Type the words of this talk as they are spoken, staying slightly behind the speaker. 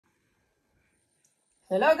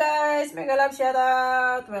Hello guys, mega love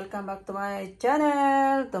shoutout. Welcome back to my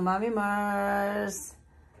channel, to Mommy Mars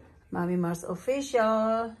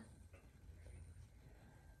Official.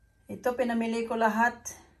 Ito pinamili ko lahat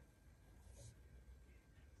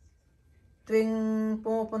tuwing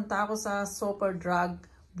pumupunta ako sa Super Drug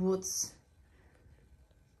Boots.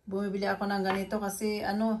 Bumibili ako ng ganito kasi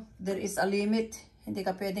there is a limit. Hindi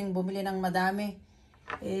ka pwedeng bumili ng madami.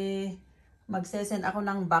 Magsesend ako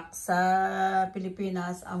ng box sa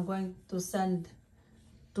Pilipinas. I'm going to send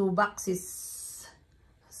 2 boxes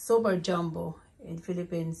Super Jumbo in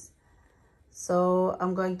Philippines. So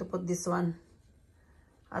I'm going to put this one.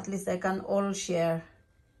 At least I can all share.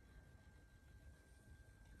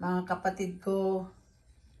 Mga kapatid ko,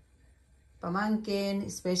 pamangkin,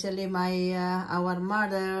 especially our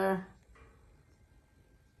mother.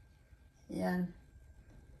 Yan.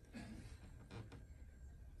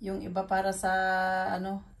 Yung iba para sa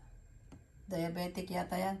diabetic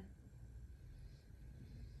yata yan.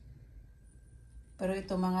 Pero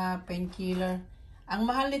ito mga painkiller. Ang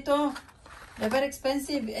mahal nito. They're very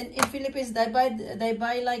expensive. And in Philippines, they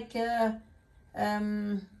buy like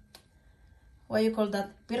what you call that?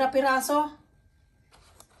 Pira-piraso.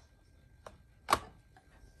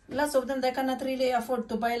 Lots of them, they cannot really afford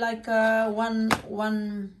to buy like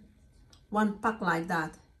one pack like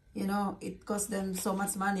that. You know, it costs them so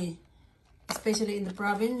much money, especially in the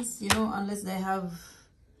province, you know, unless they have,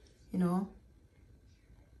 you know,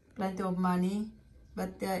 plenty of money.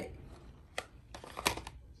 But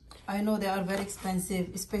I know they are very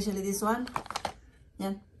expensive, especially this one.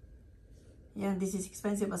 Yeah, this is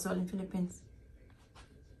expensive as well in Philippines.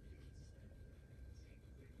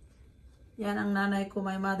 Yan ang nanay ko,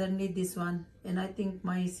 my mother need this one. And I think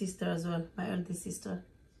my sister as well, my eldest sister.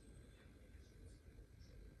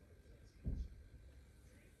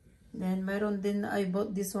 Then mayroon din, I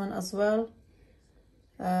bought this one as well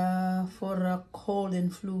for cold and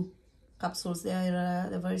flu capsules. They're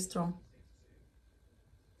very strong.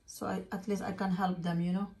 So at least I can help them,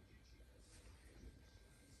 you know.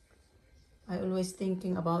 I always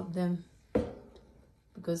thinking about them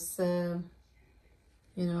because,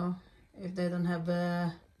 you know, if they don't have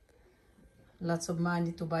lots of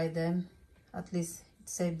money to buy them, at least it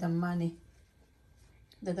save them money.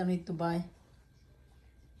 They don't need to buy.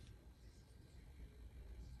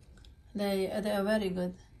 They are very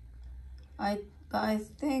good. I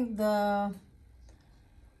think the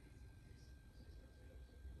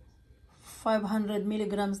 500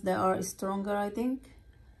 milligrams they are stronger, I think,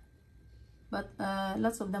 but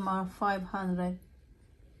lots of them are 500.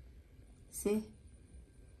 See,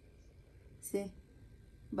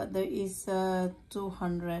 but there is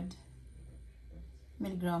 200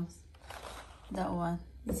 milligrams. That one.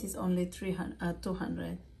 This is only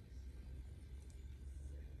 200.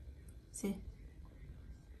 See,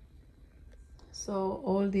 so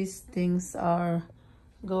all these things are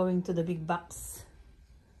going to the big box.